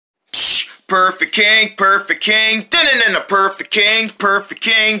Perfect king, dun-dun-dun, perfect king,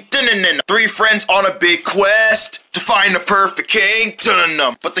 dun-dun-dun. 3 friends on a big quest to find the perfect king,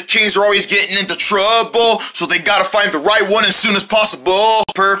 dun-dun-dun. But the kings are always getting into trouble, so they gotta find the right one as soon as possible.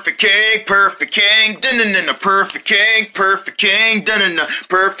 Perfect king, dun-dun-dun, perfect king, dun-dun-dun,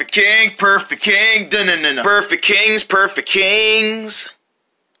 perfect king, dun-dun-dun. Perfect kings.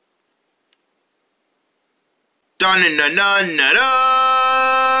 Dun-dun-dun-dun-dun-dun.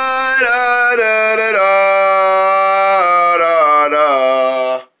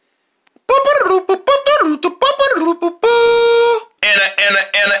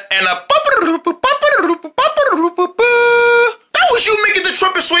 That was you making the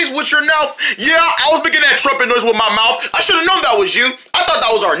trumpet sways with your mouth? Yeah, I was making that trumpet noise with my mouth. I should have known that was you. I thought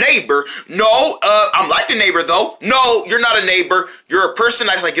that was our neighbor. No, I'm like a neighbor though. No, you're not a neighbor. You're a person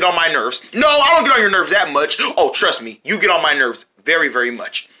that like get on my nerves. No, I don't get on your nerves that much. Oh, trust me, you get on my nerves very, very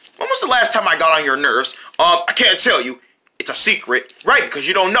much. When was the last time I got on your nerves? I can't tell you. It's a secret, right? Because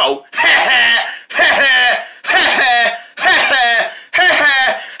you don't know.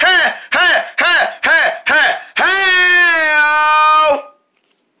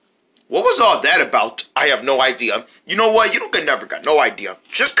 What was all that about? I have no idea. You know what? You don't never got no idea.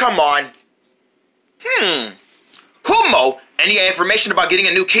 Just come on. Humo, any information about getting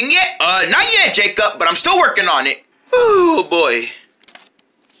a new king yet? Not yet, Jacob, but I'm still working on it. Oh boy.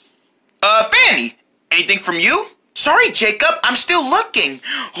 Fanny, anything from you? Sorry, Jacob, I'm still looking.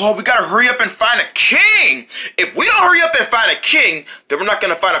 Oh, we gotta hurry up and find a king. If we don't hurry up and find a king, then we're not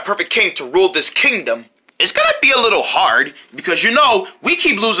gonna find a perfect king to rule this kingdom. It's gonna be a little hard because, you know, we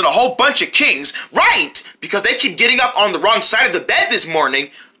keep losing a whole bunch of kings, right? Because they keep getting up on the wrong side of the bed this morning.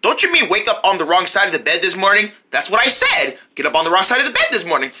 Don't you mean wake up on the wrong side of the bed this morning? That's what I said. Get up on the wrong side of the bed this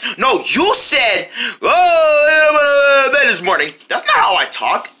morning. No, you said, oh, bed this morning. That's not how I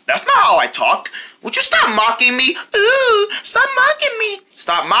talk. That's not how I talk. Would you stop mocking me? Ooh, stop mocking me.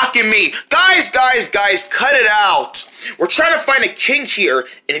 Stop mocking me. Guys, cut it out. We're trying to find a king here,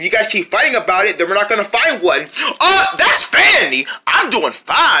 and if you guys keep fighting about it, then we're not going to find one. That's Fanny. I'm doing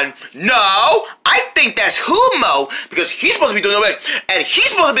fine. No, I think that's Humo, because he's supposed to be doing it, and he's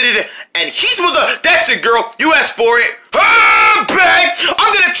supposed to be doing it, and he's supposed to, that's it, girl. You asked for it. Bang!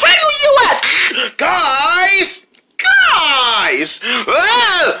 I'm going to triangle you out. Guys.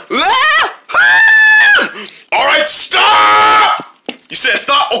 All right, stop. You said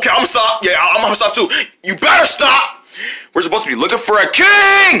stop? Okay, I'm gonna stop. Yeah, I'm gonna stop too. You better stop. We're supposed to be looking for a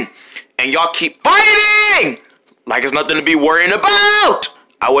king, and y'all keep fighting like it's nothing to be worrying about.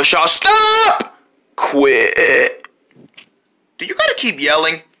 I wish y'all stop. Quit. Do you gotta keep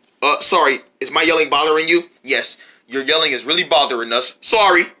yelling? Sorry, is my yelling bothering you? Yes, your yelling is really bothering us.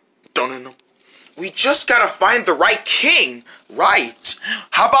 Sorry. No. We just gotta find the right king, right?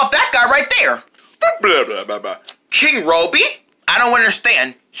 How about that guy right there? Blah, blah, blah, blah. King Roby? I don't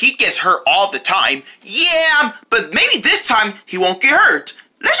understand. He gets hurt all the time. Yeah, but maybe this time he won't get hurt.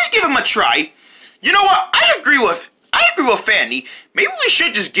 Let's just give him a try. You know what? I agree with Fanny. Maybe we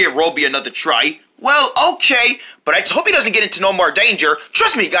should just give Roby another try. Well, okay, but I just hope he doesn't get into no more danger.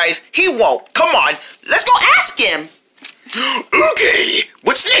 Trust me, guys, he won't. Come on, let's go ask him. Okay,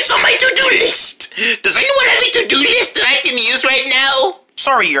 what's next on my to-do list? Does anyone have a to-do list that I can use right now?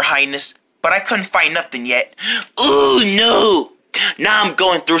 Sorry, Your Highness, but I couldn't find nothing yet. Ooh, no. Now I'm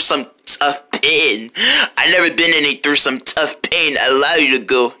going through some tough pain. I never been through some tough pain a while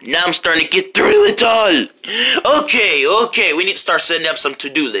ago. Now I'm starting to get through it all. Okay, we need to start setting up some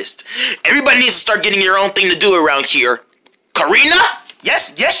to-do list. Everybody needs to start getting your own thing to do around here. Karina?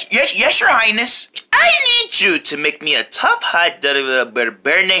 Yes, Your Highness. I need you to make me a tough, hot,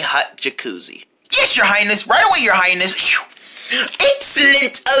 burning hot jacuzzi. Yes, Your Highness. Right away, Your Highness.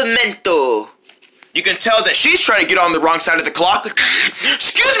 Excellent, Almento. You can tell that she's trying to get on the wrong side of the clock.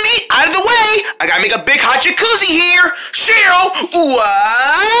 Excuse me, out of the way. I gotta make a big hot jacuzzi here. Cheryl.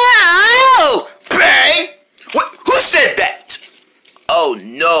 Wow. Bang. What? Who said that? Oh,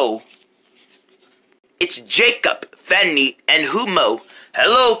 no. It's Jacob, Fanny, and Humo.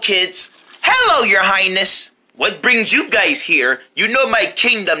 Hello, kids. Hello, Your Highness. What brings you guys here? You know my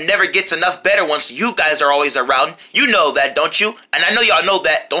kingdom never gets enough better once you guys are always around. You know that, don't you? And I know y'all know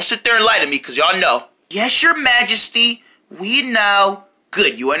that. Don't sit there and lie to me, because y'all know. Yes, Your Majesty. We know.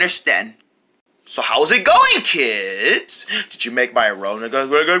 Good, you understand. So how's it going, kids? Did you make my robot?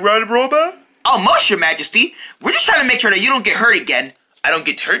 Almost, Your Majesty. We're just trying to make sure that you don't get hurt again. I don't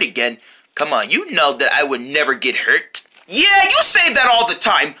get hurt again? Come on, you know that I would never get hurt. Yeah, you say that all the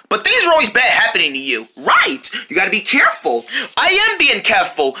time, but things are always bad happening to you. Right. You gotta be careful. I am being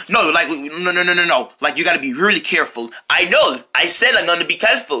careful. No, no. Like, you gotta be really careful. I know. I said I'm gonna be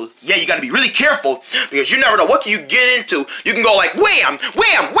careful. Yeah, you gotta be really careful, because you never know what you get into. You can go like, wham,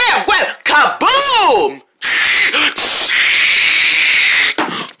 wham, wham, wham, kaboom!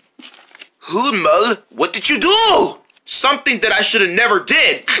 Hummel, what did you do? Something that I should have never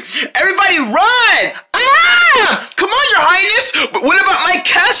did. Everybody run! Ah! Come on, Your Highness! But what about my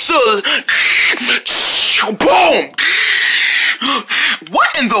castle? Boom!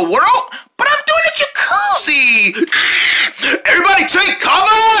 What in the world? But I'm doing a jacuzzi! Everybody take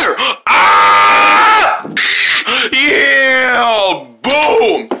cover! Ah! Yeah!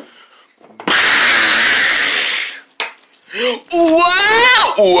 Boom!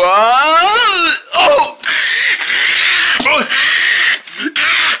 Wow! Wow! Oh!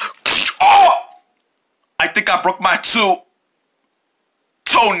 Oh! I think I broke my 2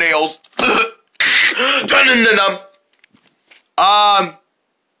 toenails.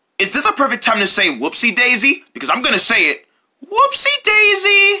 Is this a perfect time to say whoopsie daisy? Because I'm gonna say it. Whoopsie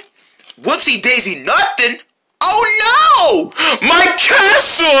daisy. Whoopsie daisy nothing. Oh no! My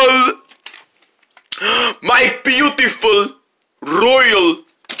castle! My beautiful royal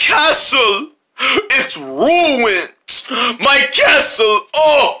castle! It's ruined! My castle!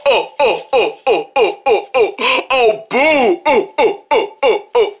 Oh, boo!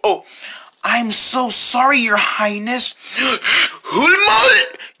 I'm so sorry, Your Highness.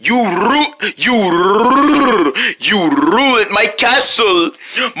 Hulmal, you ruined my castle,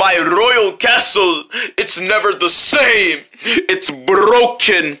 my royal castle. It's never the same. It's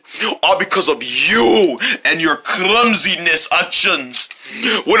broken, all because of you and your clumsiness actions.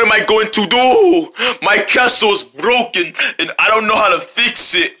 What am I going to do? My castle is broken, and I don't know how to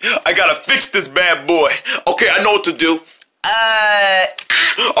fix it. I gotta fix this bad boy. Okay, I know what to do. I'm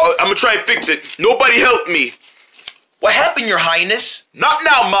gonna try and fix it. Nobody help me. What happened, Your Highness? Not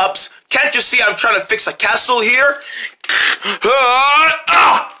now, Mops. Can't you see I'm trying to fix a castle here?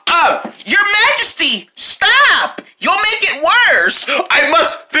 Your Majesty, stop! You'll make it worse. I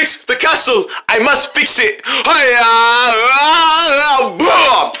must fix the castle. I must fix it.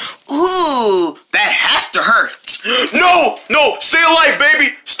 Ooh, that has to hurt. No, stay alive,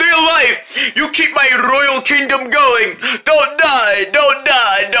 baby. Stay alive. You keep my royal kingdom going. Don't die.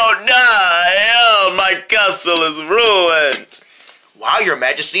 Oh, my castle is ruined. Wow, Your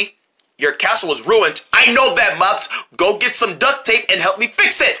Majesty. Your castle was ruined. I know that, Mops. Go get some duct tape and help me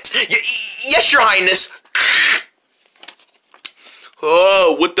fix it. Yes, Your Highness.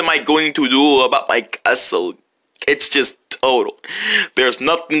 Oh, what am I going to do about my castle? It's just total. There's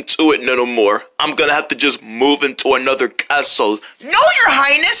nothing to it no more. I'm gonna have to just move into another castle. No, Your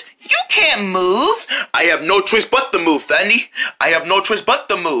Highness. You can't move. I have no choice but to move, Fanny. I have no choice but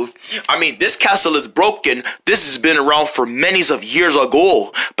to move. I mean, this castle is broken. This has been around for many of years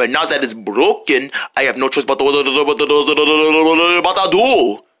ago. But now that it's broken, I have no choice but to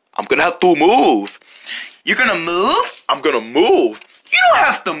do. I'm gonna have to move. You're gonna move? I'm gonna move. You don't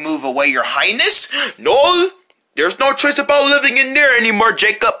have to move away, Your Highness. No, there's no choice about living in there anymore,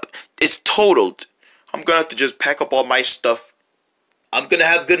 Jacob. It's totaled. I'm gonna have to just pack up all my stuff. I'm gonna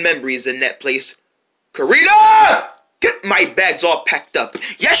have good memories in that place. Karina! Get my bags all packed up.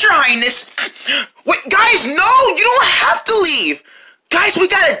 Yes, Your Highness. Wait, guys, no! You don't have to leave. Guys, we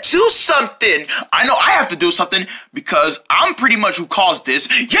gotta do something. I know I have to do something because I'm pretty much who caused this.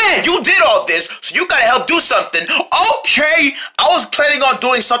 Yeah, you did all this, so you gotta help do something. Okay, I was planning on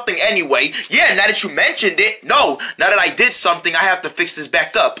doing something anyway. Yeah, now that you mentioned it, no, now that I did something, I have to fix this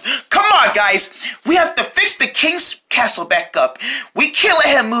back up. Come on, guys. We have to fix the king's castle back up. We can't let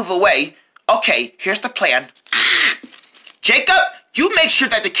him move away. Okay, here's the plan. Jacob, you make sure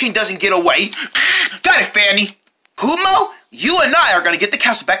that the king doesn't get away. Got it, Fanny. Humo, you and I are gonna get the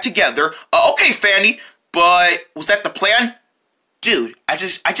castle back together. Okay, Fanny, but was that the plan? Dude, I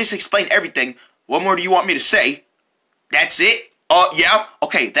just explained everything. What more do you want me to say? That's it? Yeah?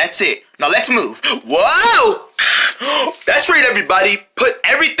 Okay, that's it. Now let's move. Whoa! That's right, everybody. Put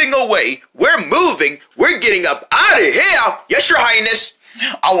everything away. We're moving. We're getting up out of here. Yes, Your Highness.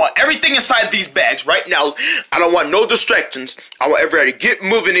 I want everything inside these bags right now. I don't want no distractions. I want everybody to get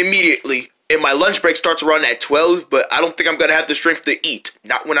moving immediately. And my lunch break starts around at 12, but I don't think I'm gonna have the strength to eat.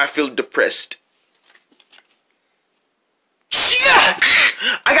 Not when I feel depressed. Yeah!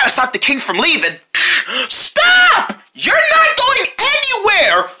 I gotta stop the king from leaving. Stop! You're not going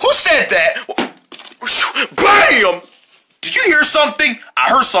anywhere! Who said that? Bam! Did you hear something? I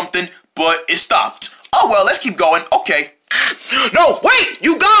heard something, but it stopped. Oh well, let's keep going. Okay. No, wait,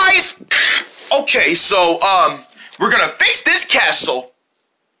 you guys! Okay, so, We're gonna fix this castle.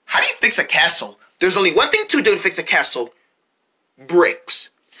 How do you fix a castle? There's only one thing to do to fix a castle. Bricks.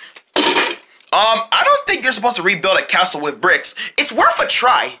 I don't think you're supposed to rebuild a castle with bricks. It's worth a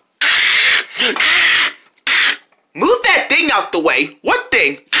try. Move that thing out the way. What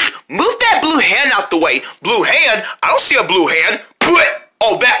thing? Move that blue hand out the way. Blue hand? I don't see a blue hand.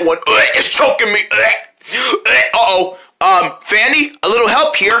 Oh, that one. It's choking me. Uh-oh. Fanny, a little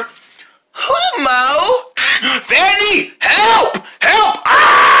help here. Humo! Fanny, help! Help!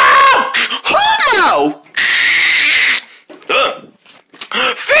 Ah! Humo!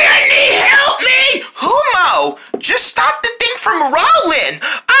 Fanny, help me! Humo! Just stop the thing from rolling!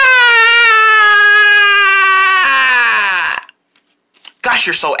 Ah! Gosh,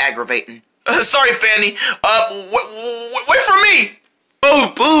 you're so aggravating. Sorry, Fanny. Wait for me!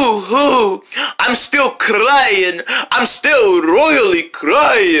 Oh, boo-hoo. I'm still crying. I'm still royally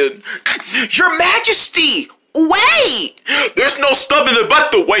crying. Your Majesty, wait! There's no stubbing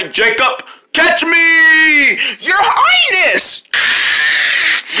about the wait, Jacob. Catch me! Your Highness!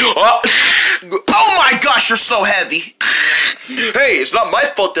 Oh my gosh, you're so heavy. Hey, it's not my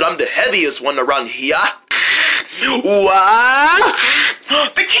fault that I'm the heaviest one around here. What?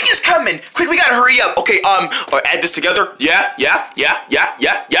 The king is coming. Quick, we gotta hurry up. Okay, add this together. Yeah.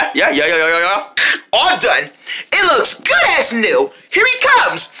 All done. It looks good as new. Here he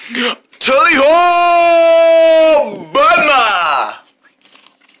comes. Tally-ho, Burma.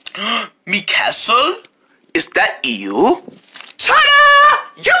 Me castle? Is that you? Ta-da!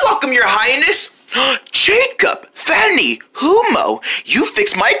 You're welcome, Your Highness. Jacob, Fanny, Humo, you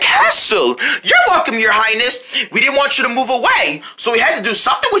fixed my castle. You're welcome, Your Highness. We didn't want you to move away, so we had to do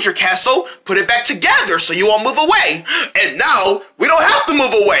something with your castle, put it back together so you won't move away. And now, we don't have to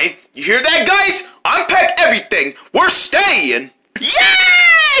move away. You hear that, guys? Unpack everything. We're staying.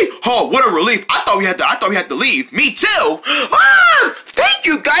 Yay! Oh, what a relief. I thought we had to leave. Me too. Thank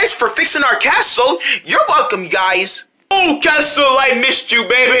you guys for fixing our castle. You're welcome, guys. Oh, castle, I missed you,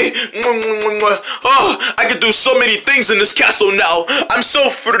 baby. Oh, I can do so many things in this castle now. I'm so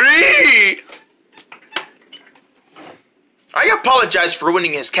free. I apologize for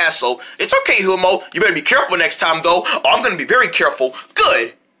ruining his castle. It's okay, Humo. You better be careful next time, though. Oh, I'm gonna be very careful.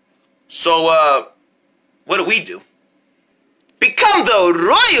 Good. So, what do we do? Become the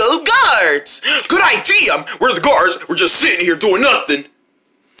Royal Guards. Good idea. We're the guards. We're just sitting here doing nothing.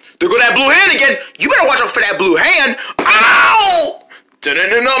 There go that blue hand again. You better watch out for that blue hand. Ow!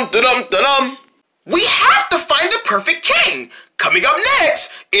 Dun-dun-dun-dun-dun-dun-dun. We have to find the perfect king. Coming up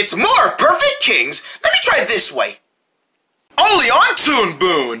next, it's more perfect kings. Let me try it this way. Only on Toon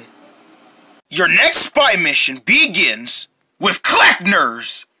Boon. Your next spy mission begins with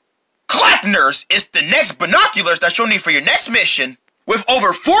Clackners. Clackners is the next binoculars that you'll need for your next mission. With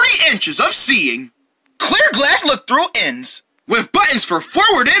over 40 inches of seeing, clear glass look-through ends, with buttons for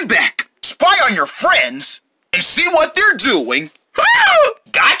forward and back. Spy on your friends and see what they're doing.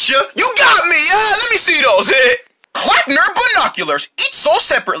 Gotcha! You got me! Let me see those. Clackner binoculars, each sold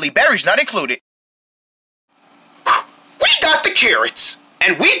separately, batteries not included. We got the carrots,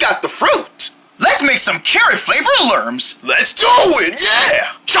 and we got the fruit. Let's make some carrot-flavored lerms. Let's do it,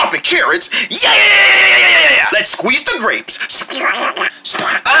 yeah! Chopping carrots, yeah! Let's squeeze the grapes. It's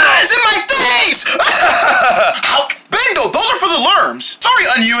in my face! Bingo, those are for the lerms. Sorry,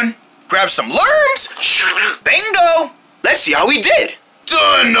 Onion. Grab some lerms. Bingo. Let's see how we did.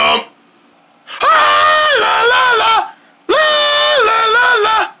 Dun la la la la la la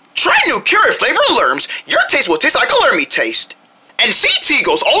la. Try new carrot-flavored lerms. Your taste will taste like a lermy taste. And see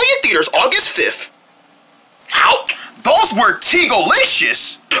Teagles only in theaters August 5th. Ow! Those were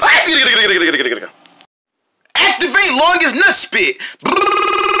Teaglicious. Activate longest nut spit.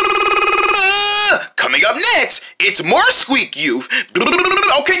 Coming up next, it's more Squeak Youth.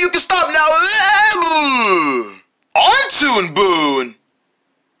 Okay, you can stop now. On Toon Boon.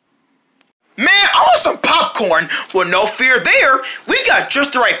 Man, I want some popcorn. Well, no fear there. We got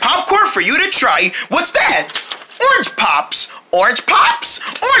just the right popcorn for you to try. What's that? Orange Pops. Orange Pops?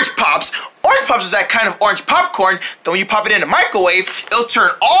 Orange Pops. Orange Pops is that kind of orange popcorn that when you pop it in the microwave, it'll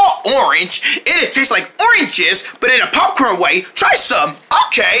turn all orange. It'll taste like oranges, but in a popcorn way. Try some.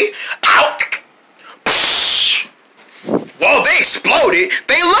 Okay. Ow. Whoa, they exploded.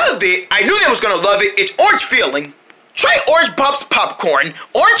 They loved it. I knew they was gonna love it. It's orange feeling. Try Orange Pops popcorn.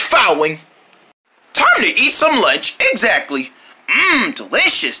 Orange fouling. Time to eat some lunch. Exactly. Mmm,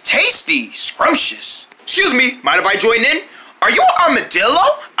 delicious, tasty, scrumptious. Excuse me, mind if I join in? Are you an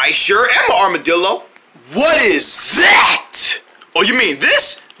armadillo? I sure am an armadillo. What is that? Oh, you mean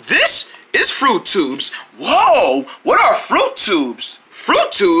this? This is Fruit Tubes. Whoa, what are Fruit Tubes?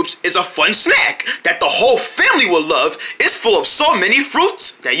 Fruit Tubes is a fun snack that the whole family will love. It's full of so many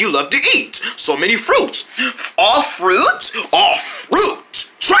fruits that you love to eat. So many fruits. All fruit, all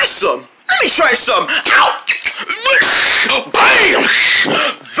fruit. Try some. Let me try some. Ow! Bam!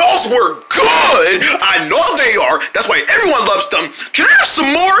 Those were good. I know they are. That's why everyone loves them. Can I have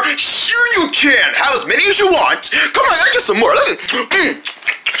some more? Sure you can. Have as many as you want. Come on, let's get some more. Listen.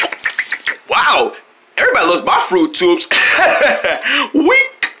 Wow. Everybody loves my Fruit Tubes.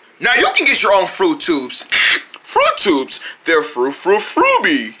 Wink. Now you can get your own Fruit Tubes. Fruit Tubes. They're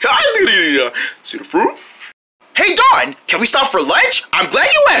fruity. See the fruit? Hey Dawn, can we stop for lunch? I'm glad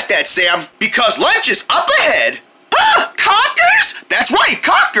you asked that, Sam. Because lunch is up ahead. Huh? Conkers? That's right,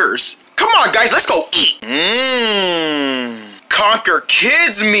 Conkers. Come on, guys, let's go eat. Conker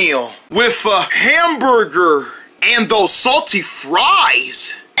Kids meal with a hamburger and those salty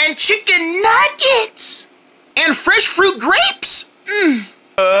fries and chicken nuggets and fresh fruit grapes.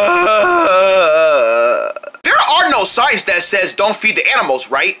 There are no signs that says don't feed the animals,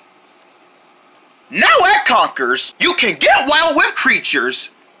 right? Now at Conkers, you can get wild with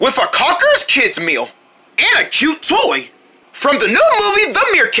creatures with a Conkers Kids meal and a cute toy from the new movie The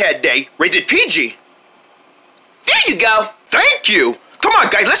Meerkat Day, rated PG. There you go. Thank you. Come on,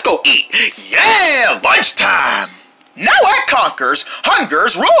 guys, let's go eat. Yeah, lunchtime. Now at Conkers,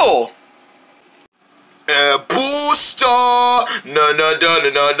 hungers rule. And booster,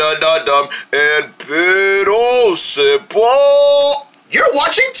 na-na-da-na-na-na-na-dum, and simple. You're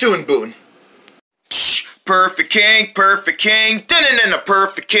watching Toon Boon. Perfect king, dun-dun-dun,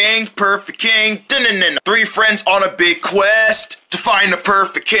 perfect king, dun-dun-dun. 3 friends on a big quest to find the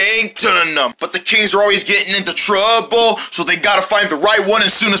perfect king, dun-dun-dun. But the kings are always getting into trouble, so they gotta find the right one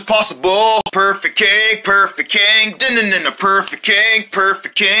as soon as possible. Perfect king, dun-dun-dun, perfect king,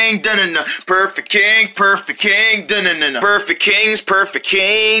 dun-dun-dun, perfect king, dun-dun-dun. Perfect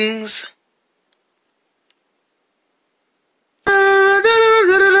kings.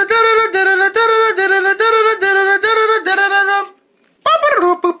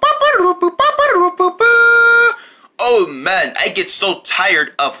 Oh man, I get so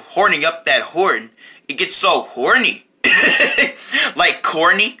tired of horning up that horn. It gets so horny. Like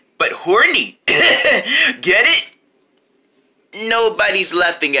corny, but horny. Get it? Nobody's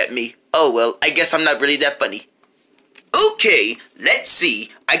laughing at me. Oh well, I guess I'm not really that funny. Okay, let's see.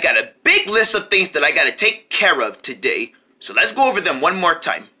 I got a big list of things that I gotta take care of today. So let's go over them one more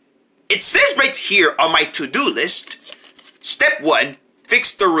time. It says right here on my to-do list, Step 1,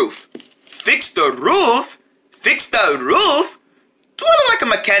 fix the roof. Fix the roof? Fix the roof? Do I look like a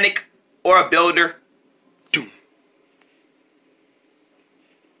mechanic or a builder? Doom.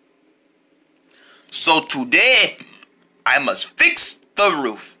 So today, I must fix the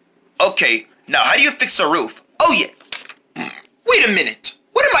roof. Okay, now how do you fix a roof? Oh yeah. Wait a minute.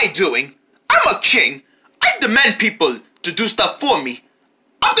 What am I doing? I'm a king. I demand people to do stuff for me.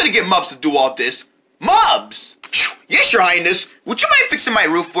 I'm gonna get Mubs to do all this. Mubs! Yes, Your Highness. Would you mind fixing my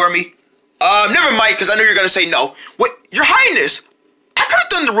roof for me? Never mind, because I know you're gonna say no. What? Your Highness, I could have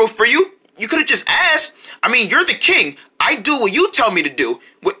done the roof for you. You could have just asked. I mean, you're the king. I do what you tell me to do.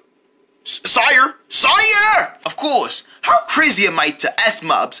 What? Sire? Sire! Of course. How crazy am I to ask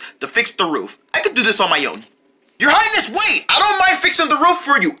Mubs to fix the roof? I could do this on my own. Your Highness, wait! I don't mind fixing the roof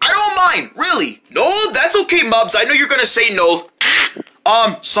for you. I don't mind, really. No, that's okay, Mubs. I know you're gonna say no.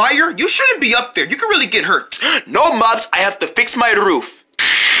 Sire, you shouldn't be up there. You could really get hurt. No, Mubs, I have to fix my roof.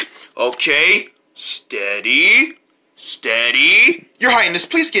 Okay, steady. Your Highness,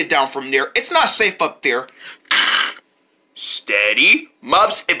 please get down from there. It's not safe up there. Steady.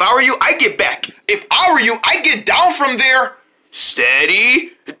 Mubs, if I were you, I'd get back. If I were you, I'd get down from there.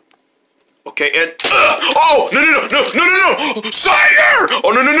 Steady. Okay, and oh, no, Sire!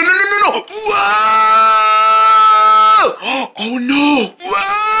 Oh, no. Whoa! Oh, no.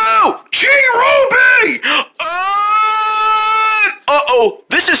 Whoa! King Ruby! Uh-oh,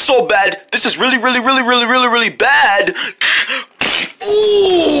 this is so bad. This is really bad.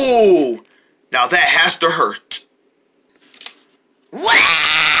 Ooh! Now that has to hurt.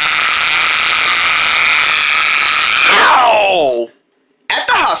 Ow! At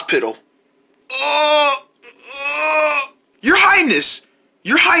the hospital. Your Highness,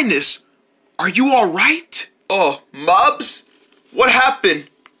 are you alright? Mubs? What happened?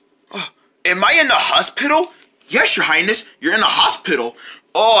 Am I in the hospital? Yes, Your Highness, you're in the hospital.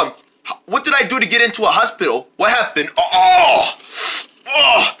 What did I do to get into a hospital? What happened?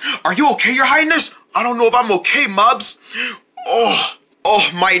 Are you okay, Your Highness? I don't know if I'm okay, Mubs.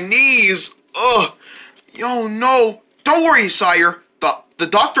 My knees. Yo, no. Don't worry, Sire. The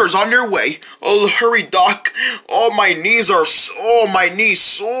doctor is on their way. Oh, hurry, Doc. Oh, my knees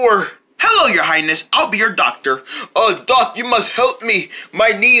sore. Hello, Your Highness. I'll be your doctor. Doc, you must help me. My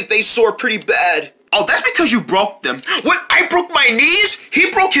knees, they sore pretty bad. Oh, that's because you broke them. What? I broke my knees?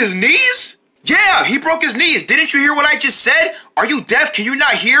 He broke his knees? Yeah, he broke his knees. Didn't you hear what I just said? Are you deaf? Can you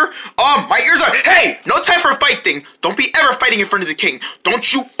not hear? My ears are... Hey, no time for fighting. Don't be ever fighting in front of the king.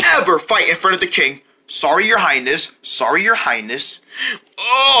 Don't you ever fight in front of the king. Sorry, Your Highness. Sorry, Your Highness.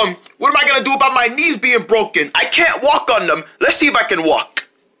 What am I gonna do about my knees being broken? I can't walk on them. Let's see if I can walk.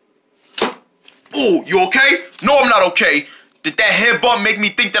 Oh, you okay? No, I'm not okay. Did that headbutt make me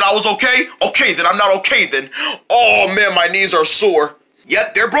think that I was okay? Okay, then I'm not okay then. Oh man, my knees are sore.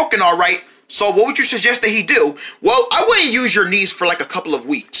 Yep, they're broken all right. So what would you suggest that he do? Well, I wouldn't use your knees for like a couple of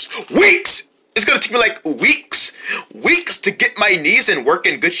weeks. Weeks? It's gonna take me like weeks? Weeks to get my knees and work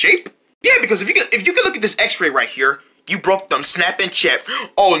in good shape? Yeah, because if you can look at this x-ray right here, you broke them, snap and chip.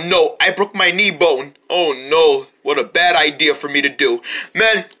 Oh no, I broke my knee bone. Oh no, what a bad idea for me to do.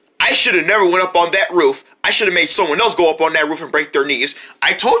 Man, I should have never went up on that roof. I should have made someone else go up on that roof and break their knees.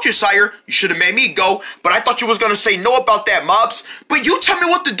 I told you, sire, you should have made me go, but I thought you was gonna say no about that, Mobs. But you tell me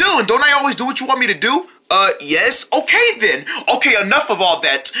what to do, and don't I always do what you want me to do? Yes? Okay then. Okay, enough of all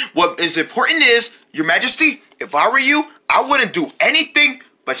that. What is important is, Your Majesty, if I were you, I wouldn't do anything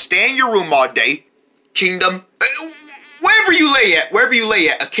but stay in your room all day. Kingdom, wherever you lay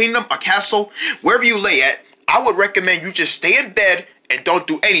at, a kingdom, a castle, wherever you lay at, I would recommend you just stay in bed and don't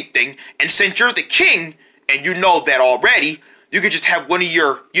do anything. And since you're the king, and you know that already, you could just have one of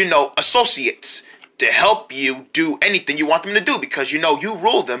your, associates to help you do anything you want them to do because you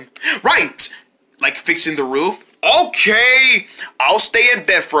rule them. Right, like fixing the roof. Okay, I'll stay in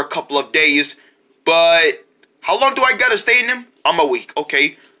bed for a couple of days, but how long do I gotta stay in them? I'm a week,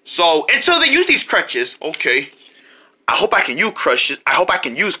 okay. So, until they use these crutches, okay. I hope I can use crutches.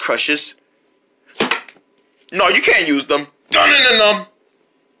 No, you can't use them. Dun-dun-dun-dun.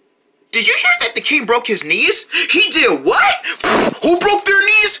 Did you hear that the king broke his knees? He did what? Who broke their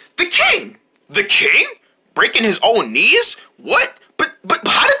knees? The king. The king? Breaking his own knees? What? But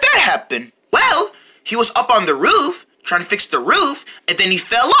how did that happen? Well, he was up on the roof, trying to fix the roof, and then he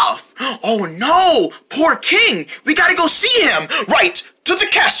fell off. Oh no, poor king. We gotta go see him. Right, to the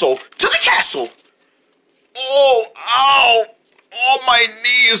castle, Oh, ow. Oh, my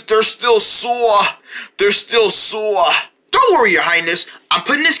knees, they're still sore. Don't worry, Your Highness. I'm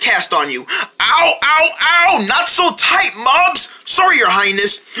putting this cast on you. Ow, ow, ow! Not so tight, Mobs! Sorry, Your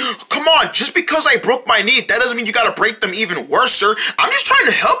Highness. Come on, just because I broke my knees, that doesn't mean you gotta break them even worse, sir. I'm just trying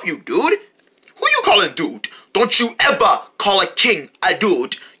to help you, dude. Who you calling dude? Don't you ever call a king a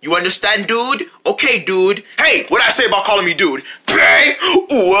dude. You understand, dude? Okay, dude. Hey, what'd I say about calling me dude? Bang!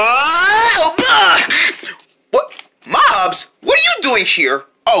 Whoa! What? Mobs, what are you doing here?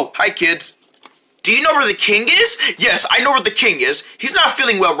 Oh, hi, kids. Do you know where the king is? Yes, I know where the king is. He's not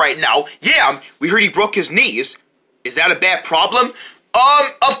feeling well right now. Yeah, we heard he broke his knees. Is that a bad problem?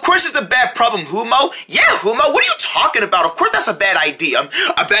 Of course it's a bad problem, Humo. Yeah, Humo, what are you talking about? Of course that's a bad idea.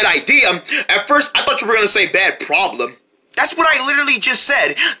 A bad idea? At first, I thought you were gonna say bad problem. That's what I literally just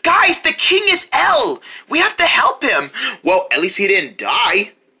said. Guys, the king is ill. We have to help him. Well, at least he didn't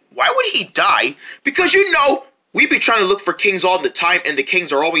die. Why would he die? Because we be trying to look for kings all the time, and the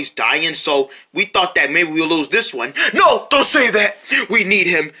kings are always dying, so we thought that maybe we'll lose this one. No, don't say that. We need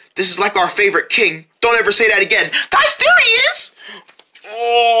him. This is like our favorite king. Don't ever say that again. Guys, there he is.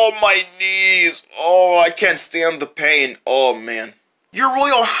 Oh, my knees. Oh, I can't stand the pain. Oh, man. Your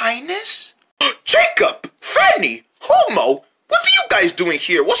Royal Highness? Jacob, Fanny, Humo, what are you guys doing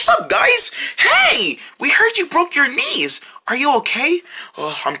here? What's up, guys? Hey, we heard you broke your knees. Are you okay?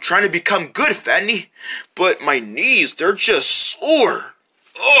 Oh, I'm trying to become good, Fanny. But my knees, they're just sore.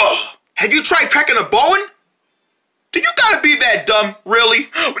 Oh, have you tried cracking a bone? Do you gotta be that dumb, really?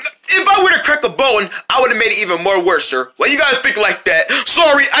 If I were to crack a bone, I would have made it even more worse, sir. Why you gotta think like that?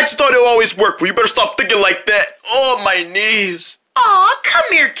 Sorry, I just thought it would always work. Well, you better stop thinking like that. Oh, my knees. Aw, come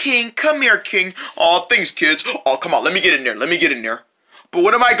here, king. Come here, king. Aw, thanks, kids. Oh, come on, let me get in there. But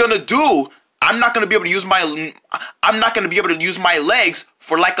what am I gonna do? I'm not gonna be able to use my legs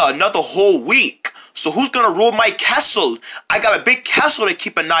for like another whole week. So who's gonna rule my castle? I got a big castle to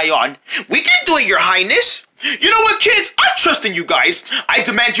keep an eye on. We can do it, Your Highness. You know what, kids? I trust in you guys. I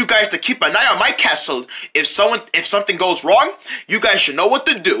demand you guys to keep an eye on my castle. If something goes wrong, you guys should know what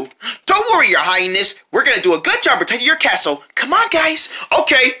to do. Don't worry, Your Highness. We're gonna do a good job protecting your castle. Come on, guys.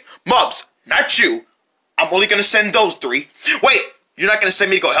 Okay, Mubs, not you. I'm only gonna send those three. Wait, you're not gonna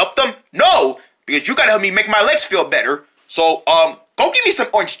send me to go help them? No, because you gotta help me make my legs feel better. So, go give me some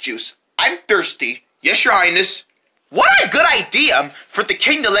orange juice. I'm thirsty. Yes, Your Highness. What a good idea for the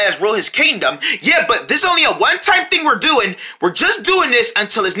king to let us rule his kingdom. Yeah, but this is only a one-time thing we're doing. We're just doing this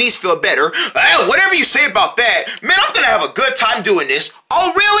until his knees feel better. Whatever you say about that. Man, I'm gonna have a good time doing this.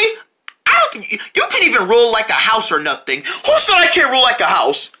 Oh, really? I don't think you can even rule like a house or nothing. Who said I can't rule like a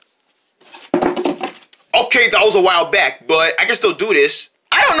house? Okay, that was a while back, but I can still do this.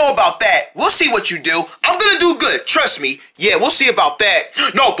 I don't know about that. We'll see what you do. I'm gonna do good. Trust me. Yeah, we'll see about that.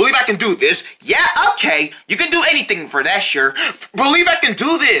 No, believe I can do this. Yeah, okay. You can do anything for that, sure. Believe I can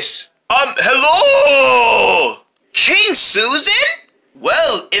do this. Hello? King Susan?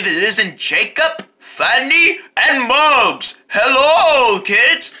 Well, if it isn't Jacob, Fanny, and Mubs. Hello,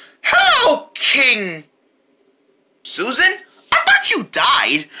 kids. Hello, King Susan? I thought you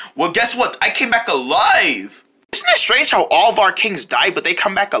died. Well, guess what? I came back alive. Isn't it strange how all of our kings die, but they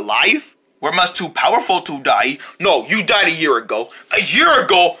come back alive? We're much too powerful to die. No, you died a year ago. A year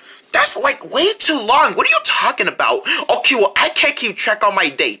ago? That's like way too long. What are you talking about? Okay, well, I can't keep track on my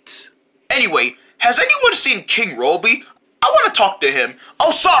dates. Anyway, has anyone seen King Roby? I want to talk to him.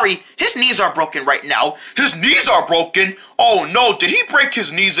 Oh, sorry. His knees are broken right now. His knees are broken? Oh, no. Did he break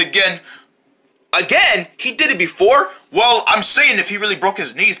his knees again? Again? He did it before? Well, I'm saying if he really broke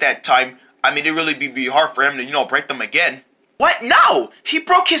his knees that time, I mean, it'd really be hard for him to, break them again. What? No! He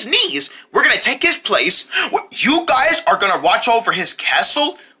broke his knees. We're gonna take his place. You guys are gonna watch over his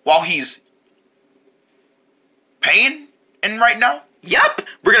castle while he's paying right now? Yup!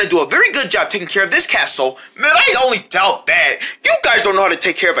 We're gonna do a very good job taking care of this castle. Man, I only doubt that. You guys don't know how to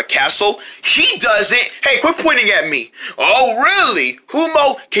take care of a castle. He does it. Hey, quit pointing at me. Oh, really?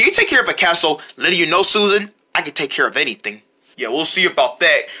 Humo, can you take care of a castle? Letting you know, Susan, I can take care of anything. Yeah, we'll see about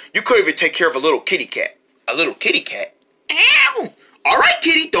that. You couldn't even take care of a little kitty cat. A little kitty cat? Ow! Alright,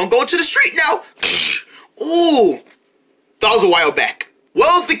 kitty, don't go into the street now. Ooh, that was a while back.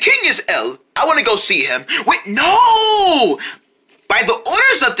 Well, the king is ill. I want to go see him. Wait, no! By the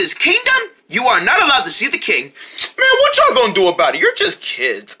orders of this kingdom, you are not allowed to see the king. Man, what y'all gonna do about it? You're just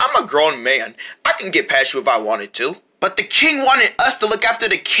kids. I'm a grown man. I can get past you if I wanted to. But the king wanted us to look after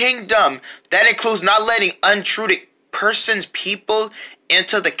the kingdom. That includes not letting untruthful persons, people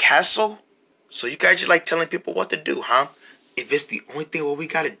into the castle. So you guys just like telling people what to do, huh? If it's the only thing what we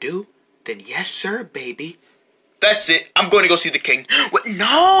gotta do, then yes, sir, baby. That's it. I'm going to go see the king. What?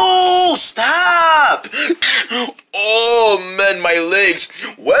 No! Stop! Oh, man, my legs.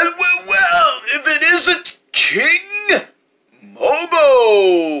 Well, if it isn't King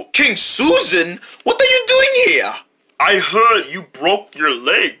Momo! King Susan? What are you doing here? I heard you broke your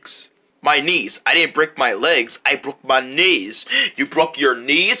legs. My knees. I didn't break my legs. I broke my knees. You broke your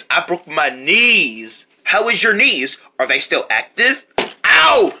knees? I broke my knees. How is your knees? Are they still active?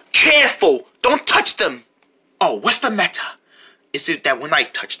 Ow! Careful! Don't touch them! Oh, what's the matter? Is it that when I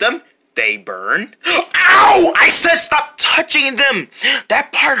touch them, they burn? Ow! I said stop touching them!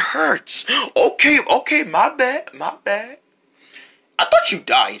 That part hurts. Okay, my bad. I thought you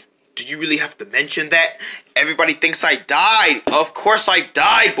died. Do you really have to mention that? Everybody thinks I died. Of course I've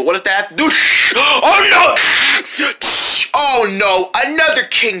died, but what does that have to do? Oh no! Oh no, another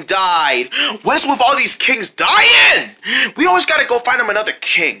king died. What is with all these kings dying? We always gotta go find him another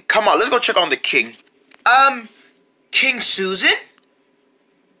king. Come on, let's go check on the king. King Susan?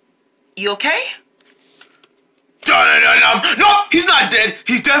 You okay? No, he's not dead.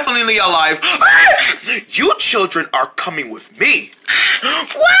 He's definitely alive. You children are coming with me.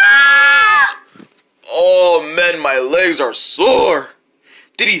 Oh man, my legs are sore.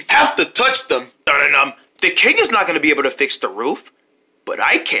 Did he have to touch them? The king is not going to be able to fix the roof, but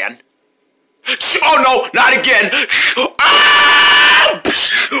I can. Oh no, not again.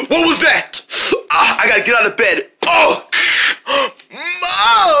 What was that? I gotta get out of bed. Oh,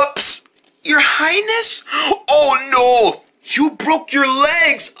 Mops! Your Highness? Oh no, you broke your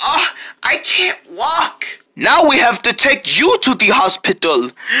legs. I can't walk. Now we have to take you to the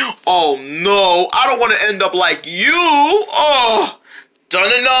hospital. Oh no, I don't want to end up like you. Oh,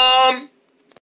 dun-dun-dum.